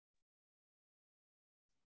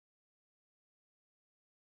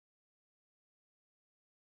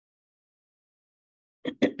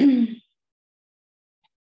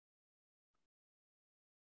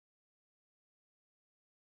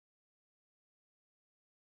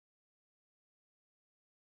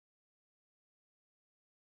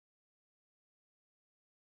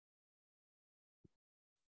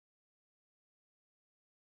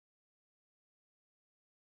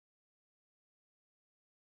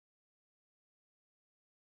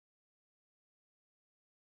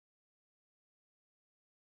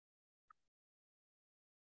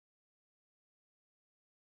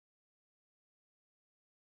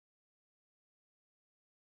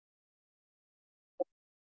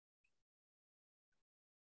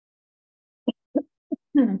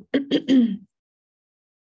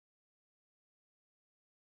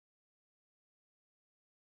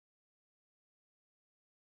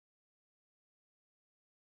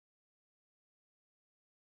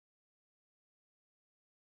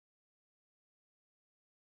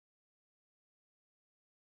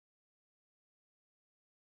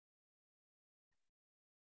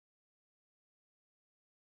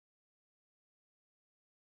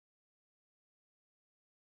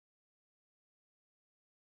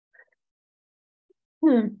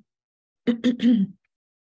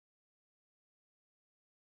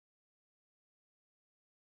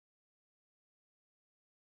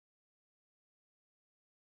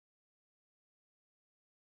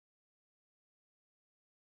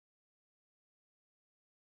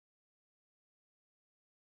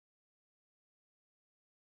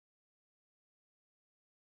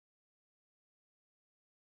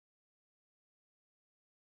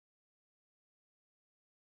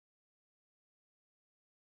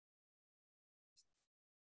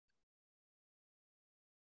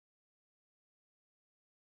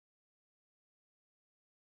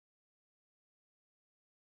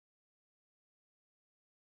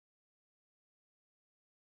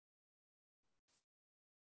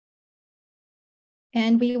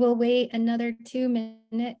And we will wait another 2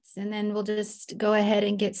 minutes and then we'll just go ahead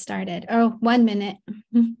and get started. Oh, 1 minute.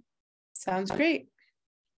 Sounds great.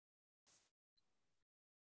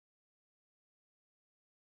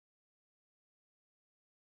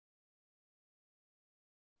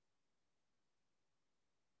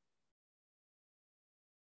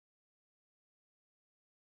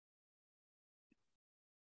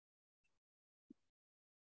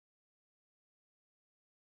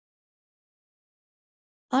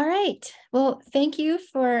 All right. Well, thank you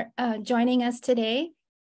for joining us today.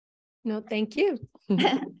 No, thank you.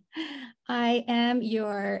 I am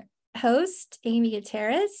your host, Amy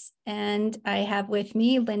Gutierrez, and I have with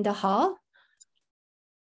me Linda Hall.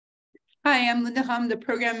 Hi, I'm Linda Hall. I'm the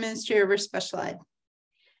Program Administrator for Special Ed.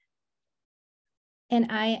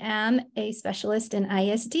 And I am a specialist in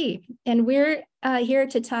ISD. And we're here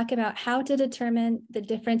to talk about how to determine the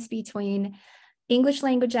difference between English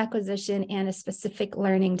language acquisition and a specific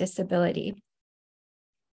learning disability.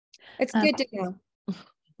 It's good to know.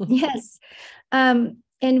 Yes. And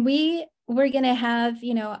we're going to have,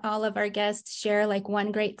 all of our guests share like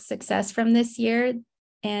one great success from this year.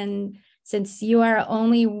 And since you are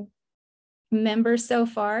only member so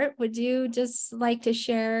far, would you just like to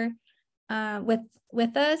share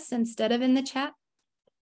with us instead of in the chat?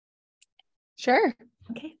 Sure.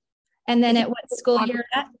 Okay. And then at what school you're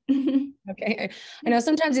at? Okay. I know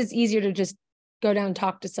sometimes it's easier to just go down and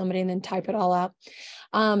talk to somebody and then type it all out.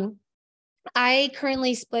 I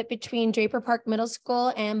currently split between Draper Park Middle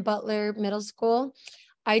School and Butler Middle School.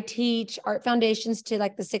 I teach art foundations to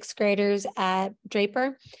like the 6th graders at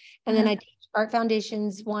Draper. And then I teach art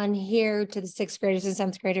foundations 1 here to the 6th graders and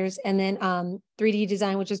 7th graders. And then 3D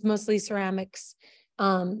design, which is mostly ceramics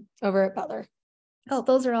over at Butler. Oh,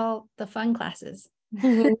 those are all the fun classes.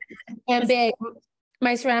 And big.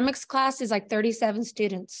 My ceramics class is like 37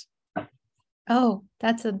 students. Oh,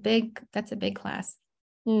 that's a big class.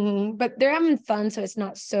 But they're having fun, so it's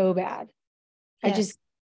not so bad. Yes.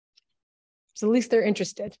 So at least they're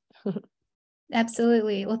interested.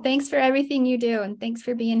 Absolutely. Well, thanks for everything you do, and thanks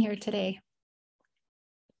for being here today.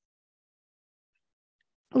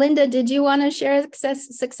 Linda, did you want to share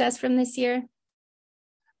success from this year?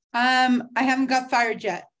 I haven't got fired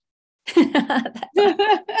yet.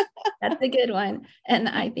 That's a good one. And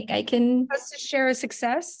I think I can Let's just share a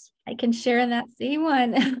success. I can share that same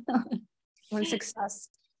one. One success.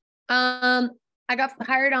 I got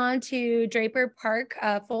hired on to Draper Park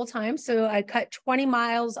full time. So I cut 20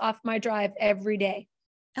 miles off my drive every day.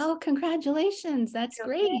 Oh, congratulations. That's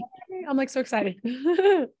great. I'm like so excited.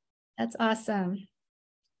 That's awesome.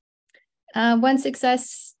 One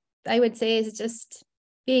success I would say is just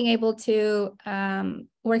being able to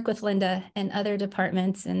work with Linda and other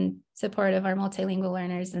departments in support of our multilingual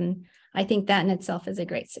learners. And I think that in itself is a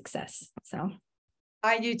great success. So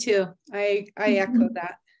I do too. I echo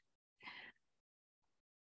that.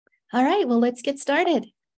 all right, well, let's get started.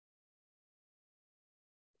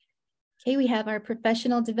 Okay, we have our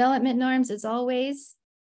professional development norms as always.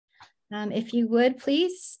 If you would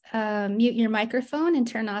please mute your microphone and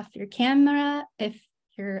turn off your camera if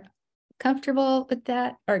you're comfortable with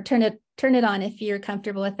that, or turn it on if you're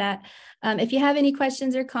comfortable with that. If you have any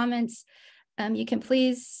questions or comments, you can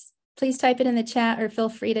please type it in the chat, or feel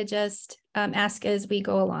free to just ask as we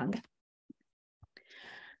go along.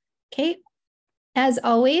 Okay, as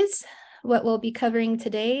always, what we'll be covering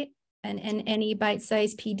today and any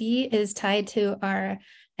bite-sized PD is tied to our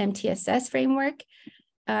MTSS framework.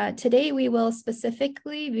 Today, we will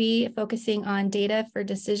specifically be focusing on data for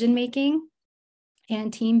decision-making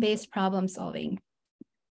and team-based problem solving.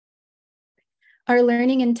 Our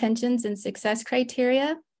learning intentions and success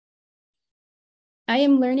criteria. I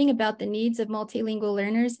am learning about the needs of multilingual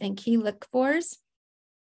learners and key look-fors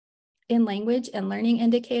in language and learning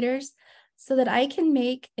indicators so that I can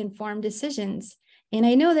make informed decisions. And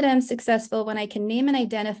I know that I'm successful when I can name and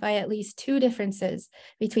identify at least 2 differences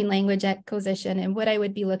between language acquisition and what I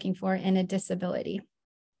would be looking for in a disability.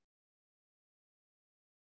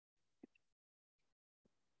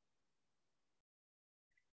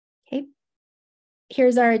 Okay,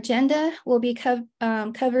 here's our agenda. We'll be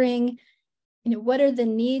covering, what are the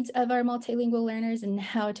needs of our multilingual learners and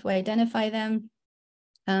how to identify them.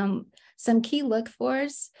 Some key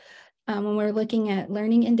look-fors when we're looking at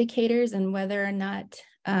learning indicators and whether or not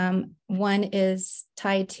one is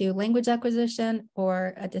tied to language acquisition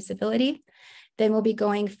or a disability. Then we'll be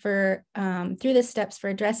going through the steps for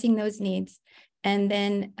addressing those needs, and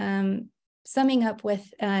then summing up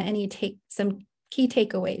with some key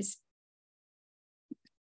takeaways.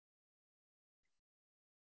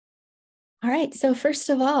 All right, so first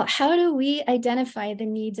of all, how do we identify the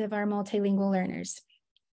needs of our multilingual learners?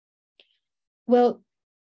 Well,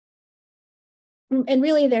 and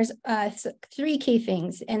really there's 3 key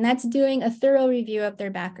things, and that's doing a thorough review of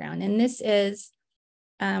their background. And this is,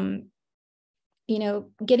 getting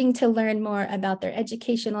to learn more about their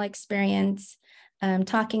educational experience,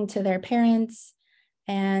 talking to their parents,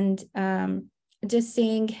 and just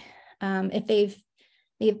seeing if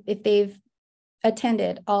they've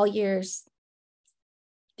attended all years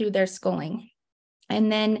through their schooling.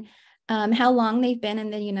 And then how long they've been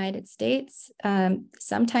in the United States.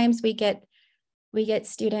 Sometimes we get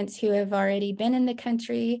students who have already been in the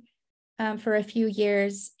country for a few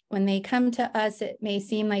years. When they come to us, it may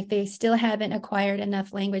seem like they still haven't acquired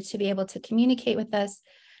enough language to be able to communicate with us,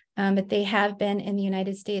 but they have been in the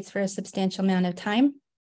United States for a substantial amount of time.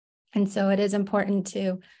 And so it is important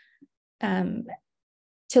to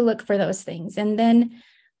look for those things. And then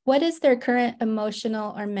what is their current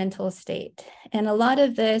emotional or mental state? And a lot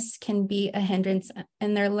of this can be a hindrance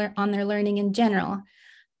on their learning in general.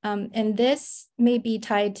 And this may be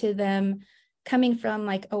tied to them coming from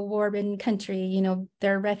like a war-ridden country,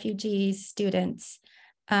 they're refugee students.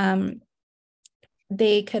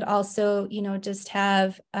 They could also, just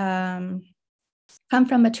have come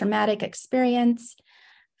from a traumatic experience.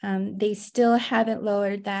 They still haven't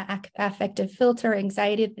lowered that affective filter,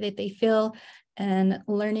 anxiety that they feel, and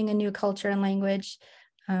learning a new culture and language,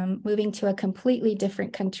 moving to a completely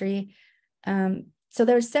different country. So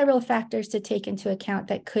there are several factors to take into account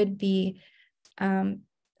that could be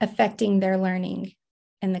affecting their learning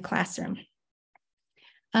in the classroom.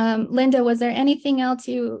 Linda, was there anything else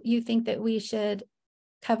you think that we should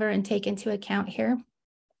cover and take into account here?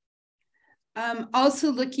 Also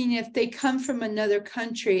looking if they come from another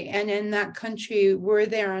country, and in that country were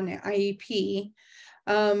they on an IEP,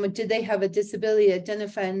 did they have a disability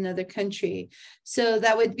identified in another country? So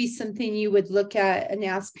that would be something you would look at and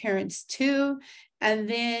ask parents too. And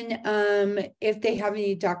then if they have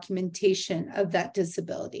any documentation of that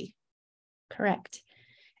disability. Correct.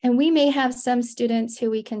 And we may have some students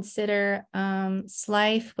who we consider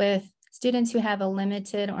SLIFE with students who have a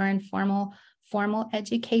limited or informal formal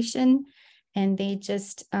education, and they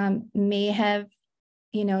just may have,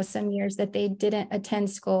 some years that they didn't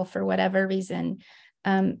attend school for whatever reason.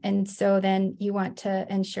 And so then you want to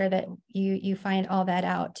ensure that you find all that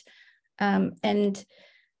out. And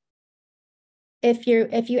if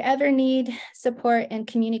you ever need support in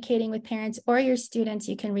communicating with parents or your students,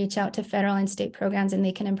 you can reach out to federal and state programs, and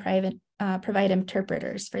they can provide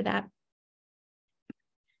interpreters for that.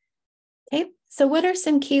 Okay, so what are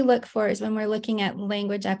some key look-fors when we're looking at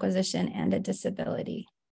language acquisition and a disability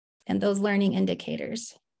and those learning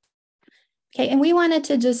indicators? Okay, and we wanted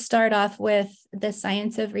to just start off with the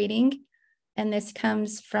science of reading, and this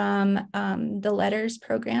comes from the LETTERS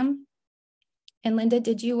program. And Linda,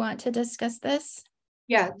 did you want to discuss this?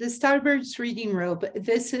 Yeah, the Starbird's reading rope.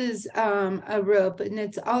 This is a rope, and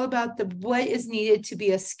it's all about what is needed to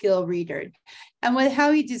be a skill reader. And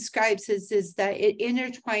how he describes is that it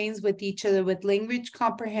intertwines with each other with language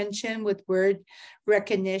comprehension, with word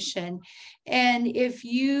recognition. And if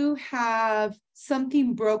you have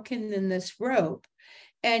something broken in this rope,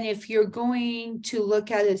 and if you're going to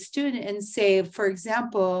look at a student and say, for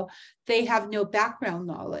example, they have no background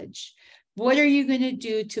knowledge, what are you going to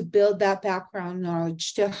do to build that background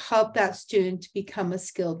knowledge to help that student to become a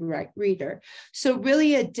skilled reader? So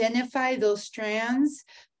really identify those strands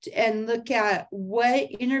and look at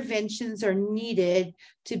what interventions are needed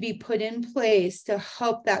to be put in place to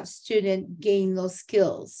help that student gain those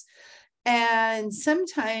skills. And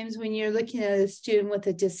sometimes when you're looking at a student with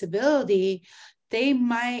a disability, they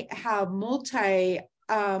might have multi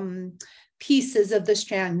pieces of the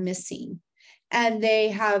strand missing, and they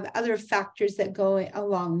have other factors that go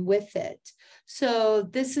along with it. So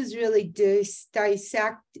this is really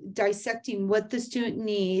dissecting what the student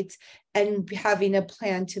needs and having a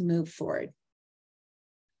plan to move forward.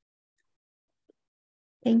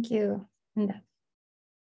 Thank you, Linda.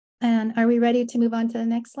 And are we ready to move on to the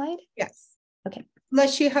next slide? Yes. Okay.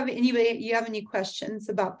 Unless you have any questions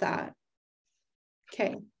about that.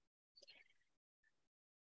 Okay.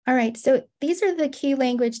 All right, so these are the key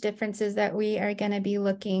language differences that we are going to be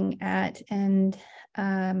looking at, and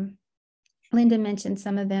Linda mentioned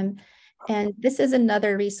some of them. And this is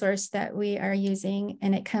another resource that we are using,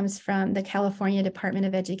 and it comes from the California Department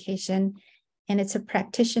of Education, and it's a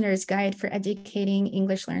practitioner's guide for educating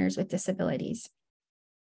English learners with disabilities.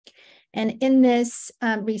 And in this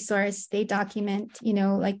resource, they document,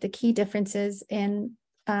 like the key differences in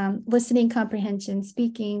listening comprehension,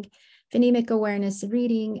 speaking, phonemic awareness,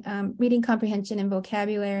 reading, reading comprehension and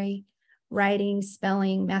vocabulary, writing,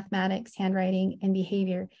 spelling, mathematics, handwriting, and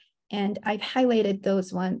behavior. And I've highlighted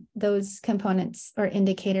those components or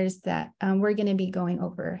indicators that we're going to be going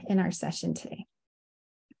over in our session today.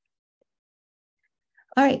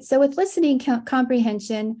 All right, so with listening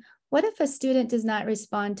comprehension, what if a student does not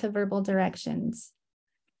respond to verbal directions?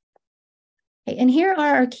 Okay, and here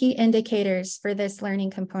are our key indicators for this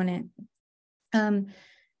learning component.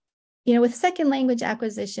 With second language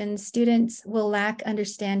acquisition, students will lack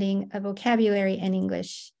understanding of vocabulary in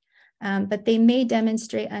English, but they may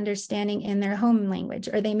demonstrate understanding in their home language,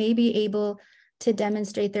 or they may be able to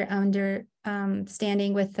demonstrate their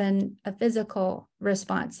understanding within a physical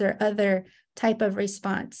response or other type of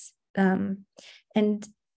response. And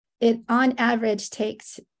it, on average,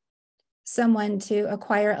 takes someone to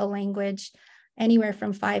acquire a language anywhere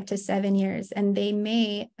from 5 to 7 years, and they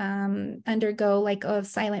may undergo like a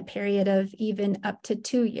silent period of even up to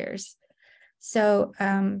 2 years. So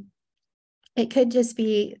it could just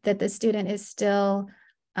be that the student is still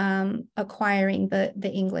acquiring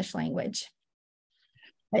the English language.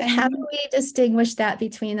 But how do we distinguish that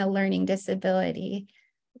between a learning disability?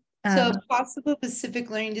 So a possible specific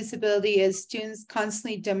learning disability is students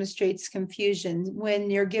constantly demonstrates confusion when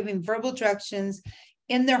you're giving verbal directions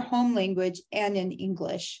in their home language and in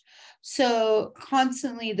English. So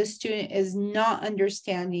constantly the student is not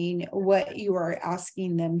understanding what you are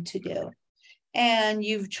asking them to do. And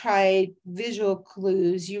you've tried visual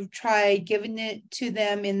clues, you've tried giving it to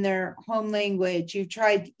them in their home language, you've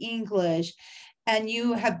tried English, and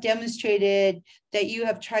you have demonstrated that you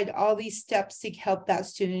have tried all these steps to help that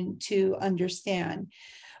student to understand.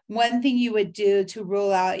 One thing you would do to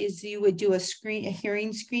rule out is you would do a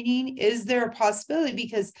hearing screening. Is there a possibility?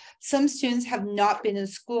 Because some students have not been in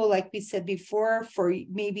school, like we said before, for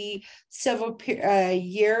maybe several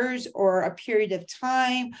years or a period of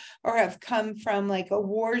time, or have come from like a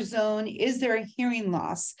war zone. Is there a hearing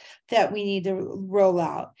loss that we need to roll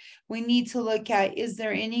out? We need to look at, is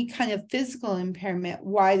there any kind of physical impairment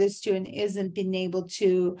why the student isn't being able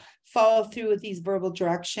to follow through with these verbal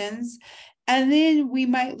directions? And then we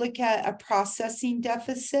might look at a processing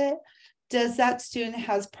deficit. Does that student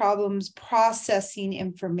has problems processing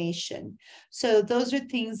information? So those are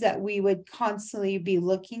things that we would constantly be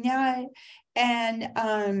looking at,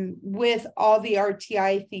 and with all the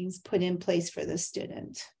RTI things put in place for the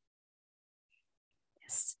student.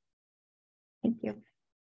 Yes, thank you.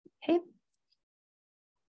 Okay.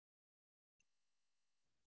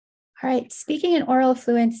 All right, speaking in oral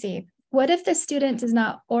fluency. What if the student does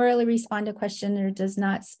not orally respond to question or does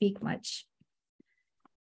not speak much?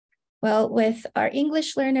 Well, with our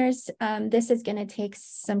English learners, this is going to take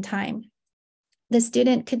some time. The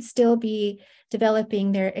student could still be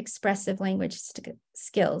developing their expressive language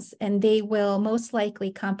skills, and they will most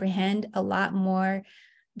likely comprehend a lot more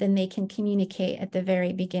than they can communicate at the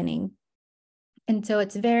very beginning. And so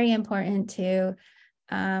it's very important to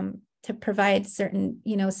provide certain,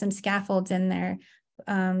 some scaffolds in there,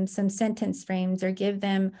 some sentence frames, or give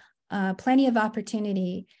them plenty of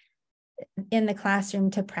opportunity in the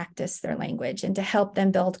classroom to practice their language and to help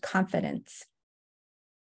them build confidence.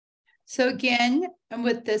 So again, and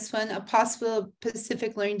with this one, a possible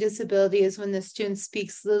specific learning disability is when the student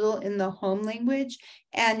speaks little in the home language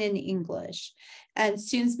and in English. And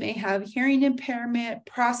students may have hearing impairment,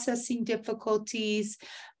 processing difficulties,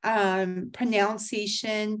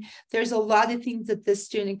 pronunciation. There's a lot of things that this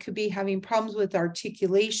student could be having problems with,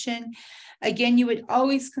 articulation. Again, you would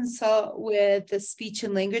always consult with the speech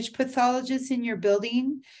and language pathologist in your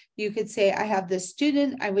building. You could say, I have this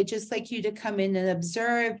student, I would just like you to come in and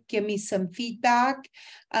observe, give me some feedback.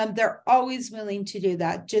 They're always willing to do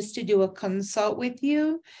that, just to do a consult with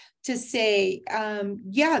you to say,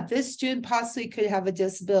 yeah, this student possibly could have a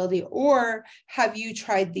disability, or have you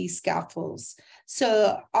tried these scaffolds?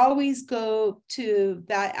 So always go to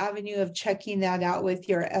that avenue of checking that out with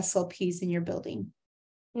your SLPs in your building.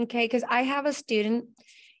 Okay, because I have a student,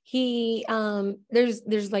 he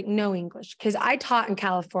there's like no English, because I taught in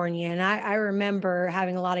California, and I remember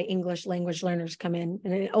having a lot of English language learners come in,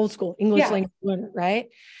 and an old school English language learner, right?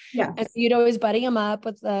 Yeah. And you'd always buddy them up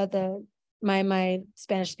with my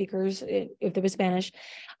Spanish speakers, if there was Spanish.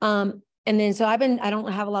 And then, so I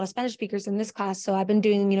don't have a lot of Spanish speakers in this class. So I've been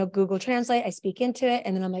doing, Google Translate, I speak into it,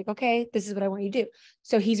 and then I'm like, okay, this is what I want you to do.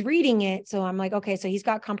 So he's reading it. So I'm like, okay, so he's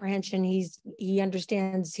got comprehension. He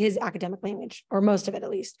understands his academic language, or most of it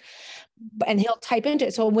at least, and he'll type into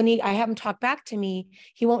it. So when I have him talk back to me,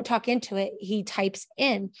 he won't talk into it. He types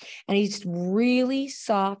in, and he's really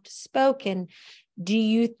soft spoken. Do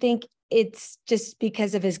you think it's just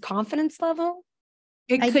because of his confidence level?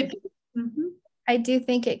 It could be. Mm-hmm. I do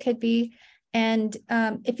think it could be. And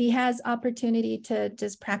if he has opportunity to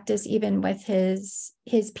just practice even with his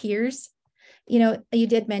peers, you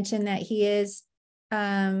did mention that he is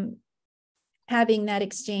having that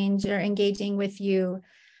exchange or engaging with you.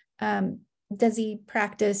 Does he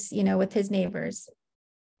practice, with his neighbors?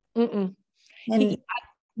 Mm-mm. And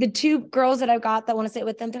the two girls that I've got that want to sit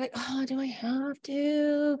with them, they're like, oh, do I have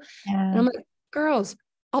to? Yeah. And I'm like, girls,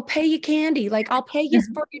 I'll pay you candy. Like, I'll pay you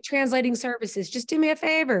for your translating services. Just do me a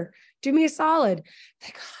favor. Do me a solid.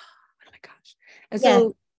 Like, oh my gosh. And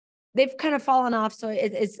so they've kind of fallen off. So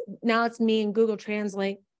now it's me and Google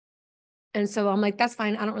Translate. And so I'm like, that's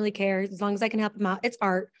fine. I don't really care. As long as I can help them out. It's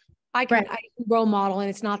art. I can role model, and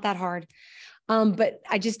it's not that hard. But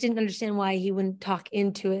I just didn't understand why he wouldn't talk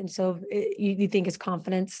into it. And so you think it's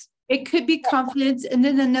confidence? It could be confidence. And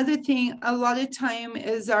then another thing, a lot of time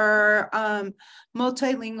is our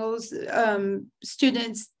multilingual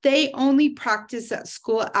students, they only practice at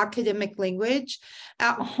school academic language.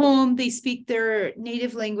 At home, they speak their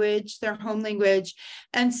native language, their home language.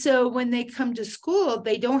 And so when they come to school,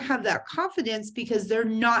 they don't have that confidence because they're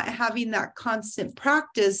not having that constant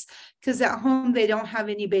practice, because at home, they don't have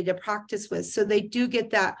anybody to practice with. So they do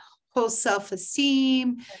get that whole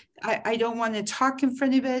self-esteem. I don't want to talk in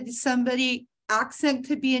front of somebody. Accent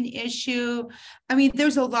could be an issue. I mean,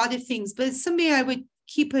 there's a lot of things, but it's somebody I would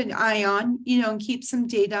keep an eye on, and keep some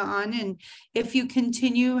data on. And if you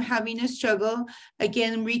continue having a struggle,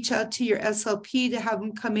 again, reach out to your SLP to have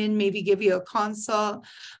them come in, maybe give you a consult.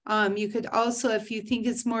 You could also, if you think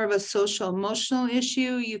it's more of a social emotional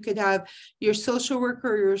issue, you could have your social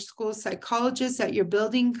worker or your school psychologist at your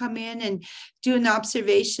building come in and do an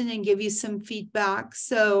observation and give you some feedback.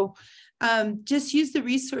 So just use the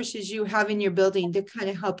resources you have in your building to kind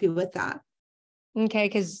of help you with that. Okay,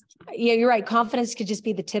 because you're right. Confidence could just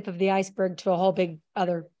be the tip of the iceberg to a whole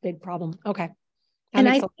other big problem. Okay. And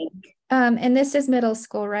I think, and this is middle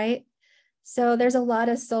school, right? So there's a lot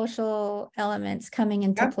of social elements coming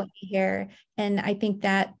into play here. And I think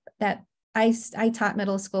that I taught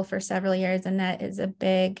middle school for several years, and that is a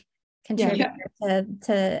big contributor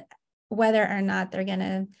to whether or not they're going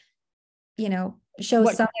to, show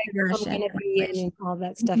some aggression and all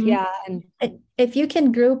that stuff. Mm-hmm. Yeah. And if you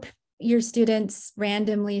can group your students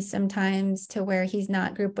randomly sometimes to where he's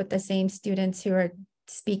not grouped with the same students who are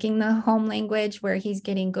speaking the home language, where he's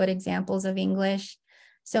getting good examples of English.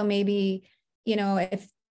 So maybe, if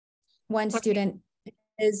one student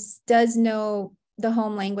does know the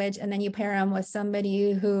home language, and then you pair them with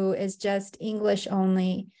somebody who is just English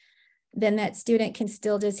only, then that student can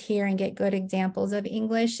still just hear and get good examples of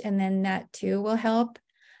English, and then that too will help.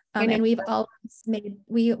 And we've always made,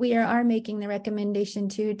 we are making the recommendation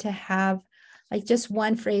too, to have like just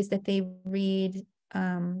one phrase that they read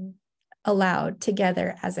aloud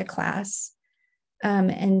together as a class,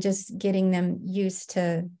 and just getting them used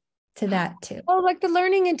to to that too. Oh, like the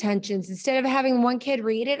learning intentions. Instead of having one kid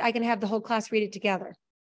read it, I can have the whole class read it together.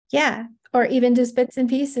 Yeah. Or even just bits and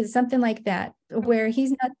pieces, something like that, where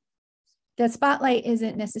he's not, the spotlight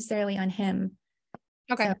isn't necessarily on him.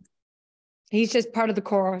 Okay. So, he's just part of the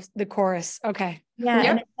chorus. Okay. yeah. Yep.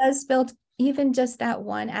 And it does build, even just that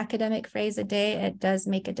one academic phrase a day, it does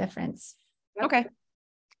make a difference. Okay.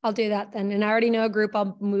 I'll do that then. And I already know a group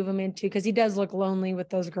I'll move him into because he does look lonely with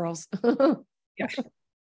those girls. Yeah.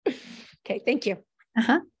 Okay. Thank you.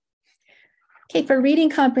 Uh-huh. Okay, for reading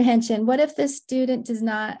comprehension, what if the student does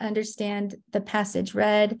not understand the passage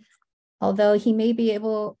read, although he may be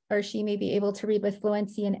able or she may be able to read with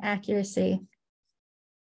fluency and accuracy?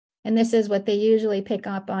 And this is what they usually pick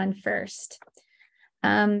up on first.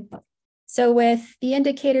 So with the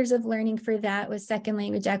indicators of learning for that with second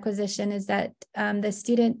language acquisition is that the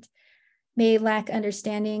student may lack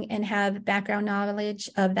understanding and have background knowledge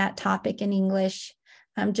of that topic in English,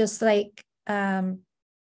 just like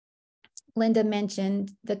Linda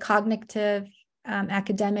mentioned, the cognitive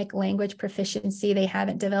academic language proficiency, they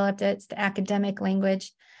haven't developed it. It's the academic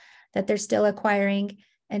language that they're still acquiring.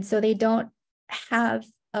 And so they don't have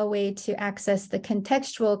a way to access the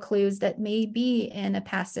contextual clues that may be in a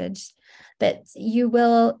passage, but you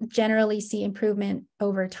will generally see improvement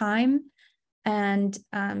over time. And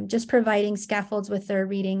just providing scaffolds with their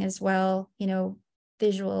reading as well, you know,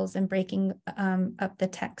 visuals and breaking up the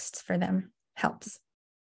text for them helps.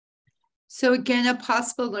 So again, a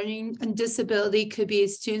possible learning disability could be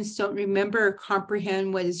students don't remember or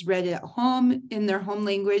comprehend what is read at home in their home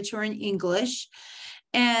language or in English.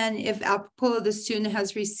 And if applicable, the student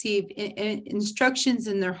has received instructions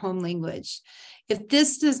in their home language. If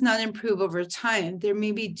this does not improve over time, there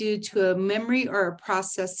may be due to a memory or a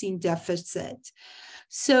processing deficit.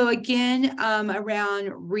 So again,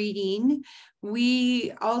 around reading,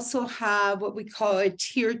 we also have what we call a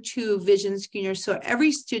tier 2 vision screener. So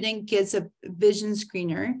every student gets a vision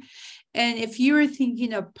screener. And if you are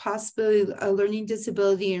thinking of possibly a learning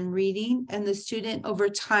disability in reading and the student over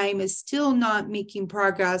time is still not making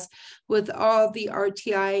progress with all the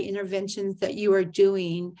RTI interventions that you are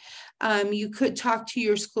doing, you could talk to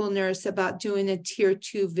your school nurse about doing a tier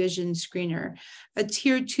 2 vision screener. A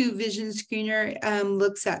tier 2 vision screener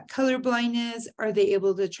looks at color blindness. Are they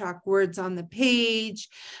able to track words on the page?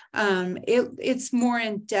 It's more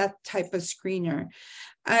in-depth type of screener.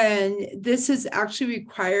 And this is actually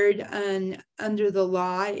required under the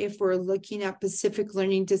law if we're looking at Pacific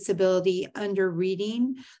learning disability under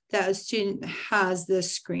reading, that a student has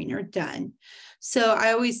this screener done. So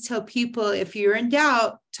I always tell people, if you're in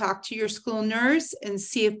doubt, talk to your school nurse and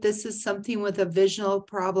see if this is something with a visual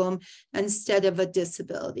problem instead of a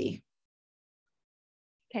disability.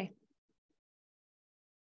 Okay.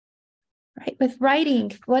 Right, with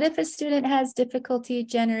writing, what if a student has difficulty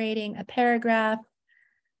generating a paragraph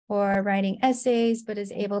or writing essays, but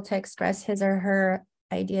is able to express his or her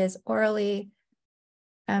ideas orally?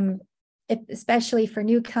 Especially for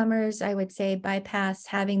newcomers, I would say bypass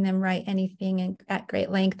having them write anything at great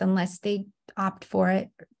length unless they opt for it,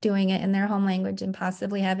 doing it in their home language and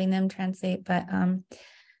possibly having them translate, but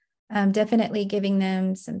definitely giving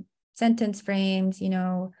them some sentence frames,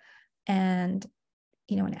 and,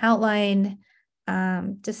 an outline,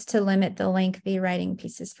 just to limit the lengthy writing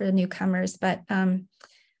pieces for the newcomers. But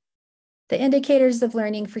the indicators of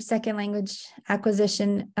learning for second language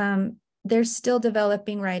acquisition, they're still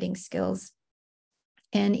developing writing skills.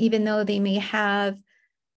 And even though they may have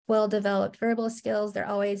well-developed verbal skills, they're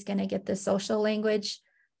always going to get the social language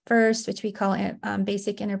first, which we call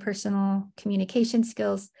basic interpersonal communication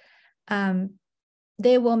skills.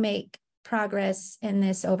 They will make progress in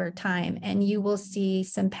this over time, and you will see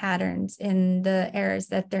some patterns in the errors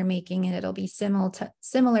that they're making, and it'll be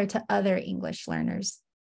similar to other English learners.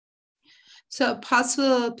 So a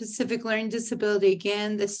possible Pacific learning disability,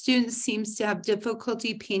 again, the student seems to have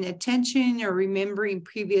difficulty paying attention or remembering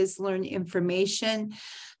previous learned information.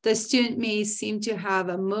 The student may seem to have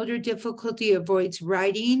a motor difficulty, avoids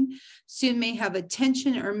writing. Student may have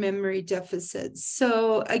attention or memory deficits.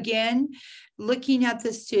 So again, looking at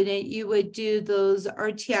the student, you would do those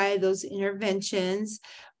RTI, those interventions.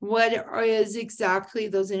 What is exactly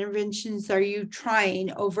those interventions are you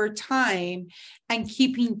trying over time, and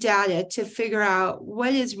keeping data to figure out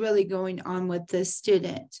what is really going on with this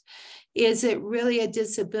student? Is it really a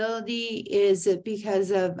disability? Is it because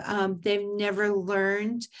of they've never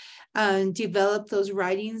learned and developed those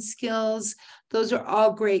writing skills? Those are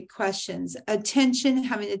all great questions. Attention,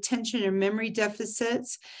 having attention or memory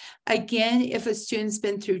deficits. Again, if a student's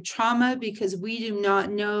been through trauma, because we do not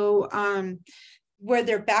know where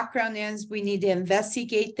their background is. We need to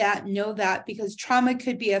investigate that, know that, because trauma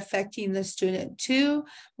could be affecting the student too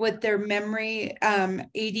with their memory.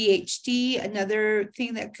 ADHD, another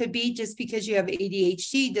thing that could be, just because you have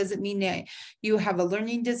ADHD doesn't mean that you have a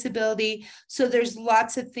learning disability. So there's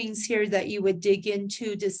lots of things here that you would dig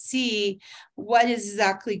into to see what is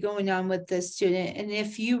exactly going on with this student. And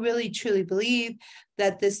if you really truly believe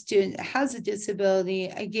that the student has a disability,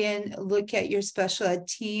 again, look at your special ed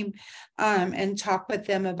team and talk with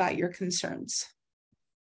them about your concerns.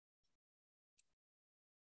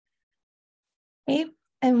 Okay.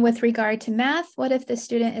 And with regard to math, what if the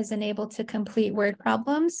student is unable to complete word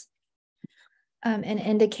problems? An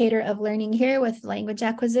indicator of learning here with language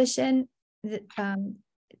acquisition, along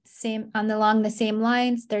the same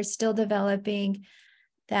lines, they're still developing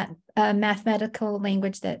that mathematical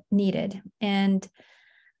language that needed. And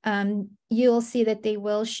you'll see that they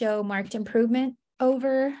will show marked improvement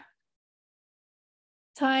over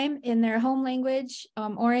time in their home language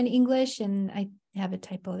or in English. And I have a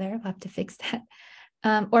typo there, I'll have to fix that,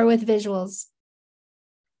 or with visuals.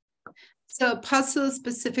 So possible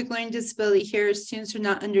specific learning disability here, students are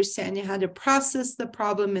not understanding how to process the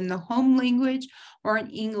problem in the home language or in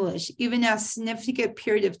English, even a significant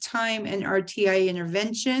period of time and RTI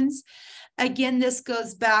interventions. Again, this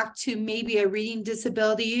goes back to maybe a reading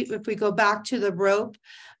disability. If we go back to the rope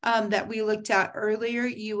that we looked at earlier,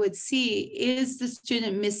 you would see, is the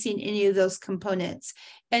student missing any of those components?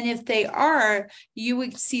 And if they are, you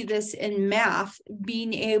would see this in math,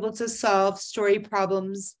 being able to solve story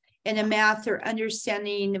problems in a math or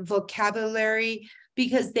understanding vocabulary,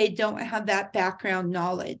 because they don't have that background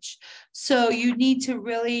knowledge. So you need to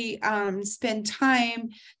really spend time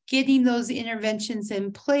getting those interventions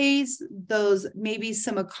in place, those maybe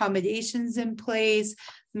some accommodations in place.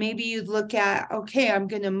 Maybe you'd look at, okay, I'm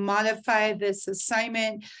going to modify this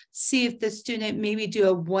assignment, see if the student maybe do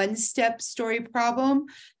a one-step story problem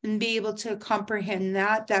and be able to comprehend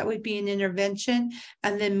that. That would be an intervention.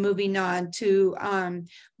 And then moving on to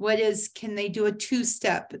can they do a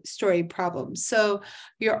two-step story problem? So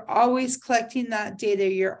you're always collecting that data.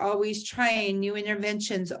 You're always trying new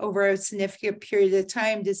interventions over a significant period of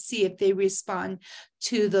time to see if they respond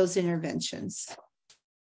to those interventions.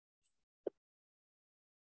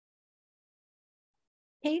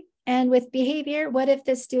 Okay, and with behavior, what if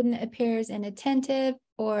the student appears inattentive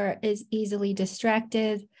or is easily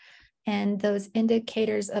distracted? And those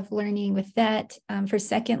indicators of learning with that, for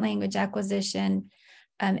second language acquisition,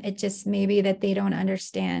 it just may be that they don't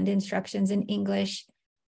understand instructions in English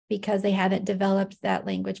because they haven't developed that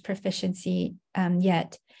language proficiency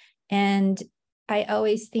yet. And I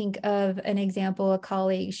always think of an example a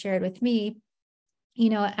colleague shared with me,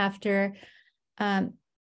 after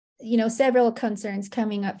several concerns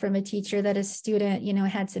coming up from a teacher that a student,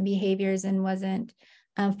 had some behaviors and wasn't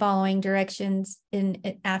following directions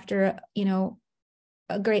after,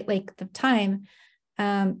 a great length of time,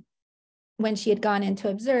 when she had gone in to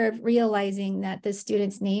observe, realizing that the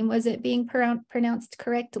student's name wasn't being pronounced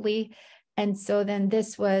correctly. And so then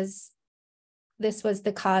this was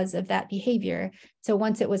the cause of that behavior. So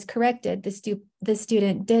once it was corrected, the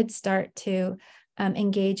student did start to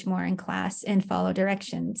engage more in class and follow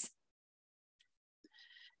directions.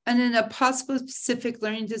 And then a possible specific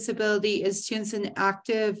learning disability is students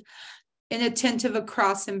inattentive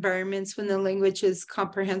across environments when the language is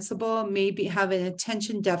comprehensible, maybe have an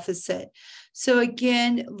attention deficit. So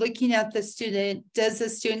again, looking at the student, does the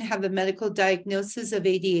student have a medical diagnosis of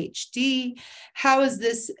ADHD? How is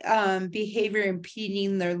this behavior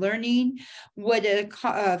impeding their learning? Would a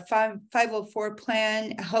 504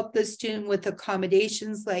 plan help the student with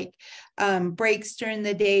accommodations like breaks during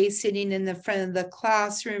the day, sitting in the front of the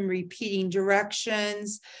classroom, repeating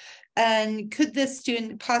directions? And could this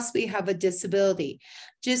student possibly have a disability?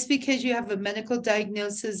 Just because you have a medical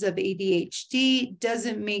diagnosis of ADHD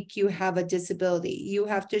doesn't make you have a disability. You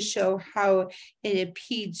have to show how it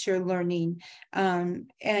impedes your learning and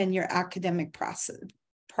your academic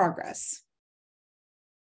progress.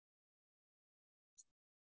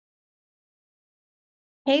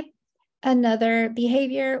 Okay. Another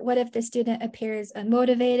behavior, what if the student appears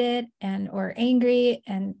unmotivated or angry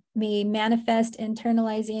and may manifest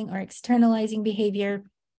internalizing or externalizing behavior?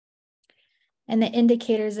 And the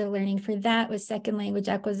indicators of learning for that with second language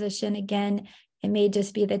acquisition, again, it may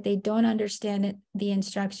just be that they don't understand the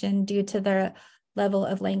instruction due to their level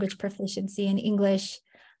of language proficiency in English,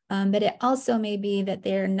 but it also may be that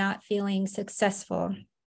they're not feeling successful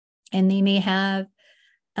and they may have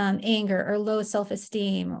anger or low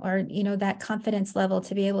self-esteem, or that confidence level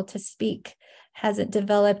to be able to speak hasn't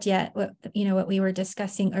developed yet, what we were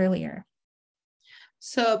discussing earlier.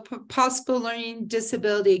 So possible learning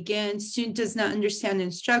disability, again, student does not understand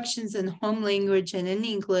instructions in home language and in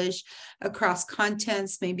English across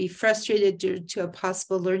contents, may be frustrated due to a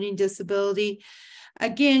possible learning disability.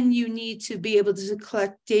 Again, you need to be able to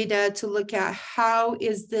collect data to look at how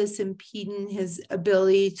is this impeding his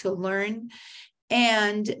ability to learn,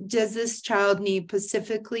 and does this child need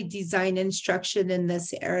specifically designed instruction in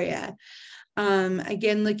this area?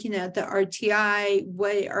 Again, looking at the RTI,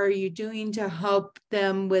 what are you doing to help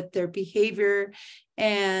them with their behavior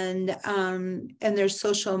and their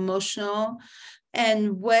social emotional,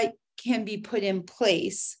 and what can be put in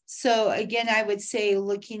place? So again, I would say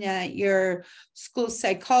looking at your school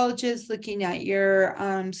psychologist, looking at your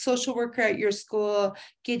social worker at your school,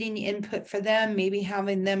 getting input for them, maybe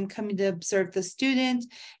having them come to observe the student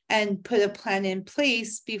and put a plan in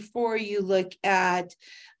place before you look at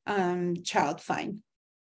child find.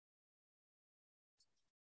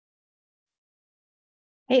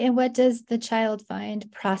 Hey, and what does the child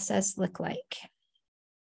find process look like?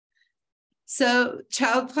 So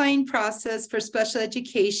child find process for special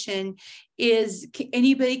education is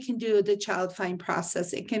anybody can do the child find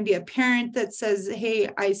process. It can be a parent that says, hey,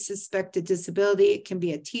 I suspect a disability. It can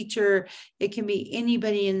be a teacher. It can be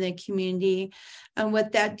anybody in the community. And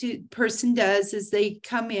what that person does is they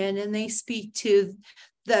come in and they speak to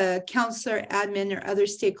the counselor, admin, or other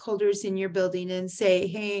stakeholders in your building and say,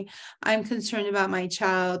 hey, I'm concerned about my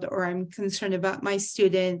child, or I'm concerned about my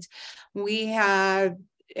student. We have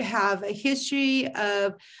a history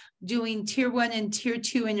of doing tier 1 and tier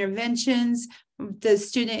 2 interventions. The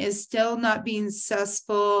student is still not being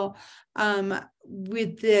successful.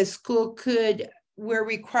 With the school we're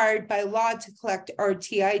required by law to collect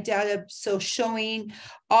RTI data. So showing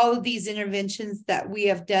all of these interventions that we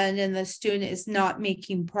have done and the student is not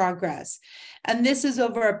making progress. And this is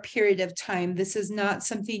over a period of time. This is not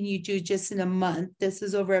something you do just in a month. This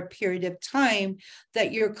is over a period of time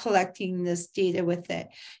that you're collecting this data with it.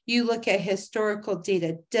 You look at historical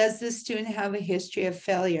data. Does the student have a history of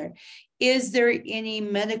failure? Is there any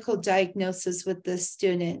medical diagnosis with this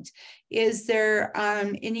student? Is there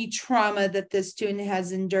any trauma that the student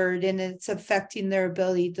has endured and it's affecting their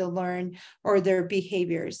ability to learn or their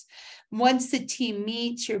behaviors? Once the team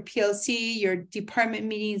meets, your PLC, your department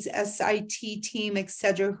meetings, SIT team,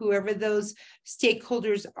 etc., whoever those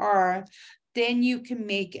stakeholders are, then you can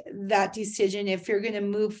make that decision if you're going to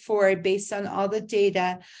move forward based on all the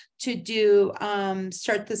data to do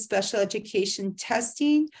start the special education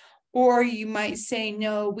testing. Or you might say,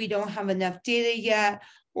 no, we don't have enough data yet.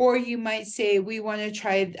 Or you might say, we want to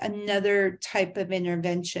try another type of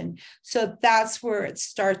intervention. So that's where it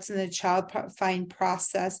starts in the child find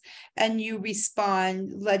process. And you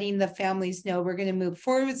respond, letting the families know we're going to move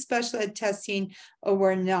forward with special ed testing or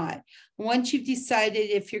we're not. Once you've decided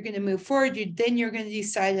if you're going to move forward, then you're going to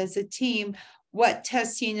decide as a team, what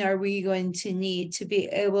testing are we going to need to be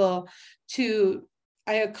able to,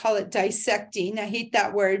 I call it dissecting. I hate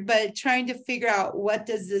that word, but trying to figure out what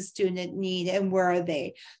does the student need and where are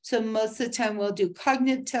they? So most of the time we'll do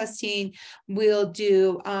cognitive testing, we'll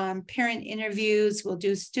do parent interviews, we'll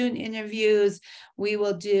do student interviews, we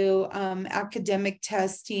will do academic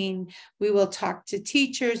testing, we will talk to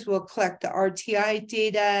teachers, we'll collect the RTI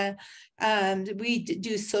data, we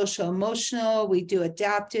do social emotional, we do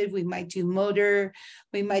adaptive, we might do motor,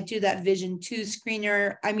 we might do that vision 2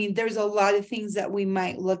 screener. I mean, there's a lot of things that we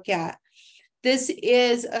might look at. This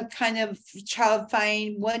is a kind of child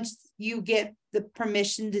find. Once you get the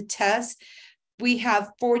permission to test, we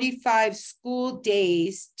have 45 school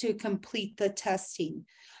days to complete the testing.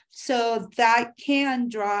 So that can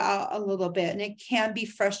draw out a little bit, and it can be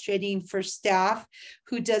frustrating for staff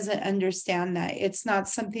who doesn't understand that. It's not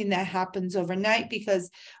something that happens overnight because,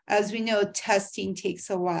 as we know, testing takes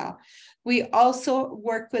a while. We also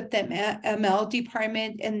work with the ML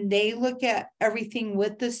department, and they look at everything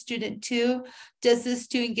with the student too. Does the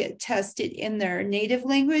student get tested in their native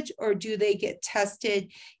language, or do they get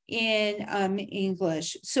tested in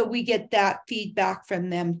English? So we get that feedback from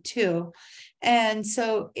them too. And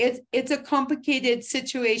so it's a complicated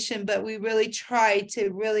situation, but we really try to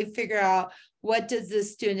really figure out what does the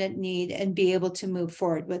student need and be able to move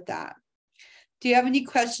forward with that. Do you have any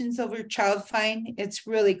questions over child find? It's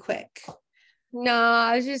really quick. No,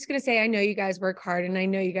 I was just going to say, I know you guys work hard and I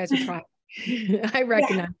know you guys are trying. I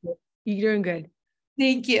recognize it. You're doing good.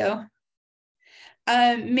 Thank you.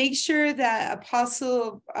 Make sure that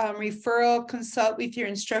Apostle referral, consult with your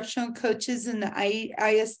instructional coaches and the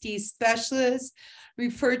ISD specialists.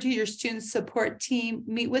 Refer to your student support team,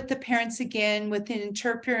 meet with the parents again with an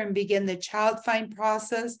interpreter and begin the child find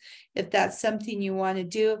process if that's something you want to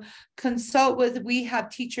do. Consult with, we have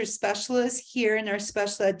teacher specialists here in our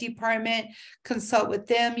special ed department. Consult with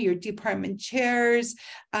them, your department chairs,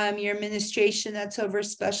 your administration that's over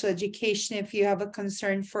special education if you have a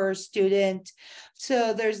concern for a student.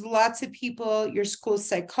 So there's lots of people, your school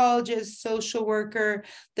psychologist, social worker.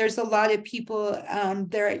 There's a lot of people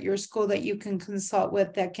there at your school that you can consult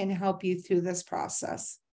with that can help you through this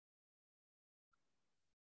process.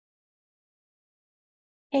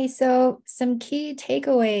 Okay, so some key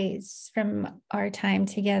takeaways from our time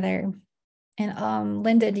together. And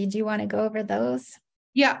Linda, did you want to go over those?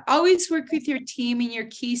 Yeah, always work with your team and your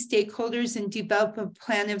key stakeholders and develop a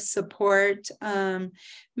plan of support.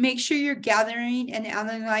 Make sure you're gathering and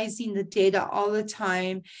analyzing the data all the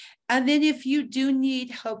time. And then if you do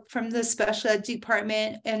need help from the special ed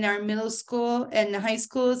department in our middle school and high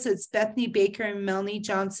schools, it's Bethany Baker and Melanie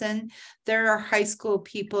Johnson. They're our high school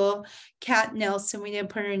people. Kat Nelson, we didn't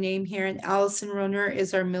put her name here, and Allison Roner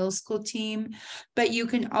is our middle school team. But you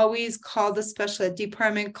can always call the special ed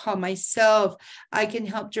department, call myself. I can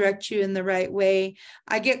help direct you in the right way.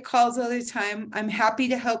 I get calls all the time. I'm happy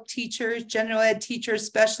to help teachers, general ed teachers,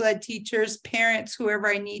 special ed teachers, parents, whoever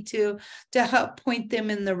I need to help point them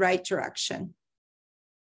in the right direction.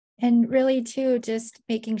 And really too, just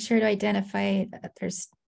making sure to identify their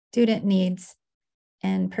student needs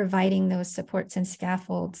and providing those supports and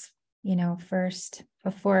scaffolds, you know, first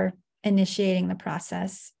before initiating the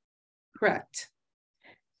process. Correct.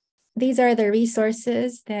 These are the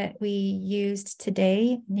resources that we used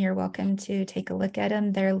today. You're welcome to take a look at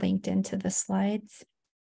them. They're linked into the slides.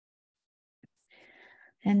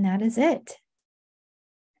 And that is it.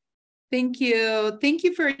 Thank you. Thank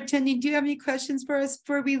you for attending. Do you have any questions for us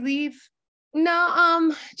before we leave?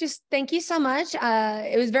 No, just thank you so much.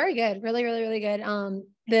 It was very good. Really, really, really good.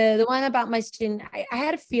 The one about my student, I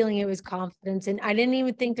had a feeling it was confidence, and I didn't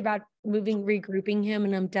even think about regrouping him,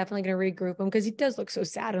 and I'm definitely going to regroup him because he does look so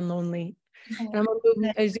sad and lonely. And I'm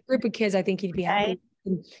gonna as a group of kids, I think he'd be happy.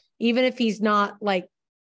 And even if he's not like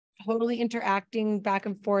totally interacting back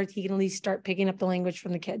and forth, he can at least start picking up the language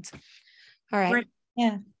from the kids. All right. Right.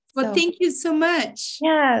 Yeah. Well, thank you so much.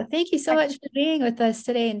 Yeah, thank you so much for being with us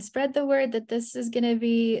today, and spread the word that this is going to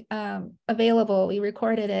be available. We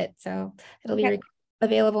recorded it, so it'll be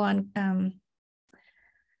available on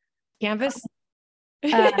Canvas.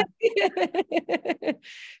 That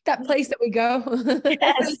place that we go.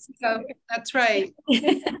 Yes. That's right.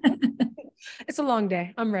 It's a long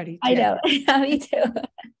day. I'm ready. I know. Me too.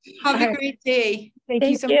 Have a great day. Thank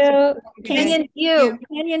you so much. Canyon's you.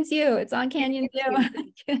 Canyon's you. It's on Canyon's you.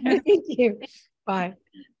 Thank you. Bye.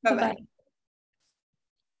 Bye-bye.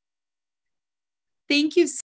 Thank you.